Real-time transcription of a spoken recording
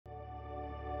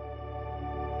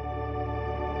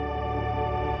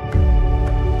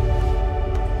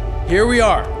here we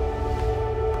are.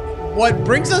 What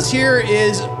brings us here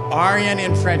is Arion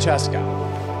and Francesca.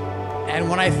 And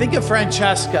when I think of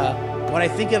Francesca, what I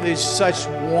think of is such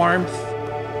warmth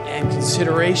and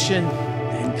consideration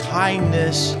and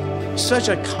kindness, such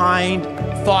a kind,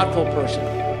 thoughtful person.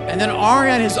 And then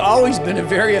Arion has always been a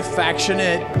very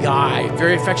affectionate guy,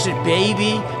 very affectionate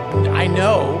baby. I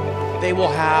know they will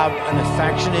have an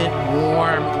affectionate,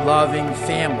 warm, loving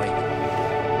family.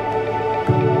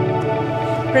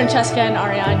 Francesca and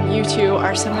Arion, you two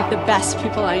are some of the best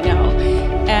people I know.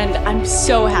 And I'm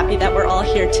so happy that we're all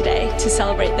here today to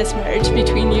celebrate this marriage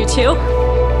between you two.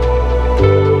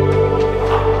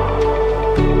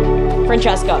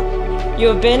 Francesca, you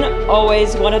have been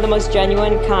always one of the most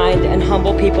genuine, kind, and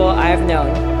humble people I have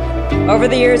known. Over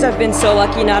the years, I've been so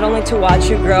lucky not only to watch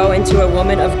you grow into a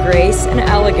woman of grace and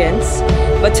elegance,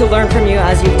 but to learn from you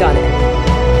as you've done it.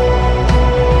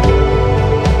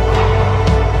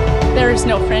 There is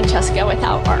no Francesca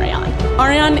without Arion.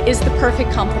 Arion is the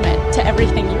perfect complement to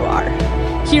everything you are.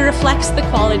 He reflects the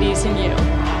qualities in you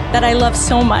that I love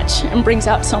so much and brings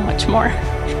out so much more.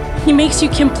 He makes you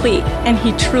complete, and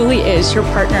he truly is your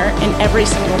partner in every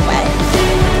single way.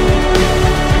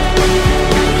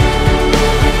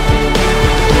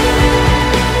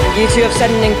 You two have set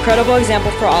an incredible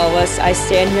example for all of us. I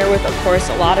stand here with, of course,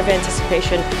 a lot of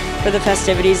anticipation for the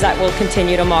festivities that will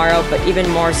continue tomorrow, but even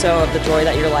more so of the joy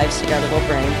that your lives together will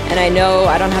bring. And I know,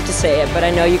 I don't have to say it, but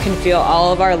I know you can feel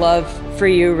all of our love for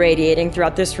you radiating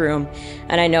throughout this room,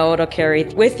 and I know it'll carry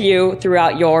with you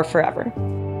throughout your forever.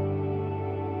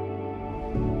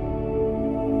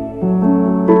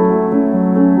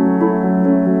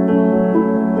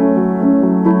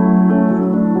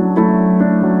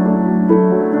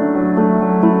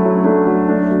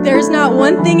 There's not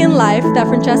one thing in life that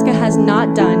Francesca has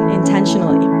not done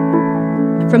intentionally.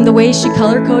 From the way she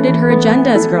color-coded her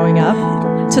agendas growing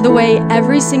up, to the way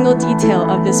every single detail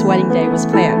of this wedding day was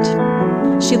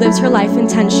planned. She lives her life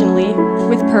intentionally,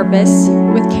 with purpose,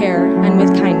 with care, and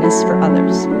with kindness for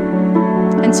others.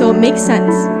 And so it makes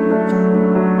sense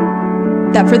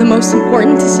that for the most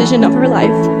important decision of her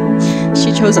life,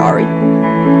 she chose Ari.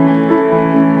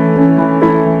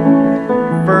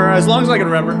 For as long as I can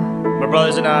remember, my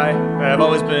brothers and I have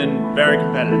always been very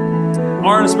competitive.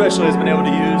 Arion especially has been able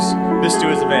to use this to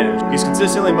his advantage. He's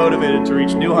consistently motivated to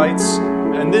reach new heights,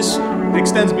 and this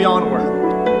extends beyond work.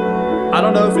 I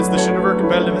don't know if it's the Schoonover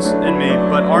competitiveness in me,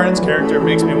 but Arion's character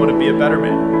makes me want to be a better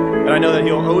man. And I know that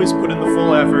he'll always put in the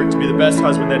full effort to be the best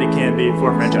husband that he can be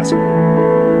for Francesca.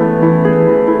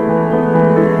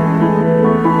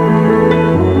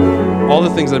 All the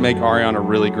things that make Arion a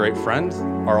really great friend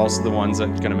are also the ones that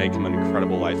are going to make him an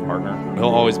incredible life partner. He'll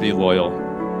always be loyal.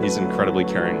 He's incredibly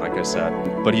caring, like I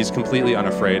said, but he's completely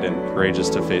unafraid and courageous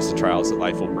to face the trials that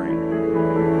life will bring.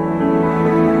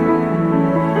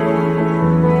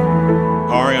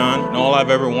 Arion, all I've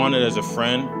ever wanted as a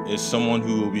friend is someone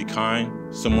who will be kind,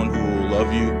 someone who will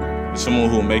love you, and someone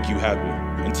who will make you happy.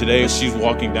 And today, as she's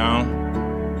walking down,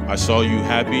 I saw you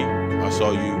happy, I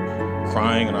saw you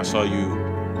crying, and I saw you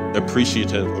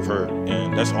appreciative of her,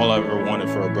 and that's all I've ever wanted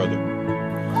for a brother.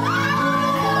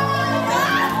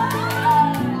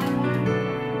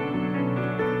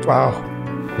 Wow,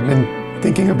 I've been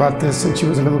thinking about this since she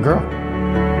was a little girl.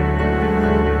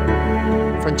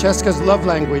 Francesca's love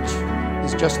language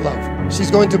is just love.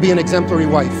 She's going to be an exemplary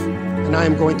wife, and I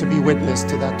am going to be witness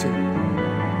to that too.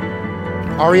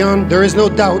 Arion, there is no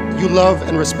doubt you love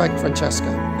and respect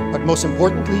Francesca, but most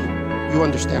importantly, you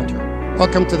understand her.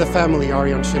 Welcome to the family,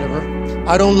 Arion Schoonover.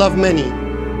 I don't love many,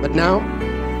 but now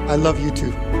I love you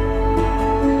too.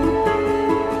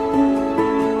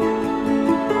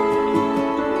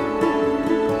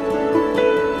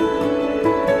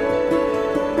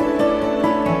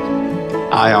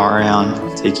 I,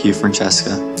 Arion, take you,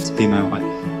 Francesca, to be my wife.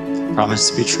 I promise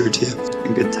to be true to you.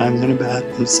 In good times and in bad,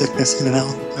 in sickness and in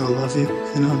health, I will love you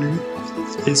and honor you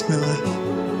all the days of my life.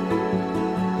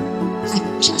 I,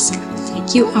 Francesca,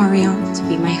 take you, Arion, to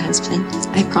be my husband.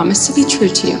 I promise to be true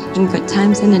to you. In good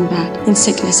times and in bad, in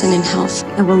sickness and in health,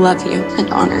 I will love you and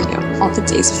honor you all the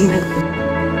days of my life.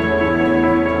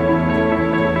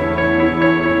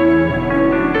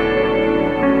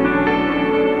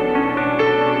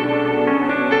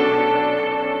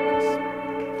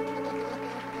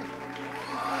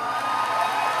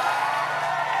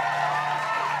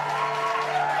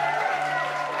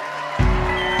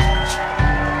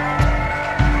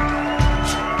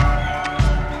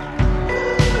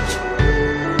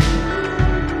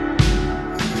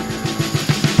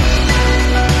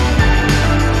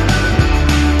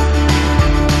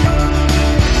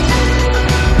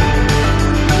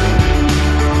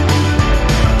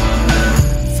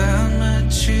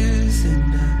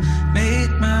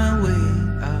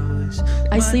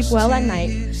 sleep well at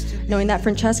night, knowing that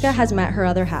Francesca has met her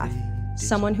other half,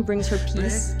 someone who brings her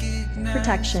peace,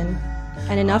 protection,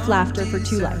 and enough laughter for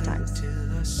 2 lifetimes.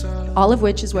 All of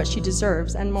which is what she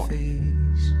deserves and more.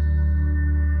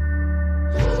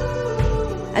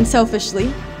 And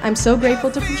selfishly, I'm so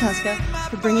grateful to Francesca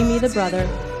for bringing me the brother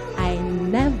I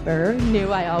never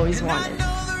knew I always wanted.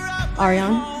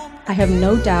 Arion, I have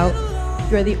no doubt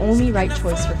you are the only right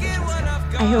choice for Francesca.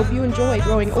 I hope you enjoy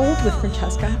growing old with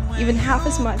Francesca, even half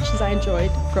as much as I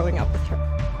enjoyed growing up with her.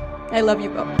 I love you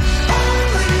both.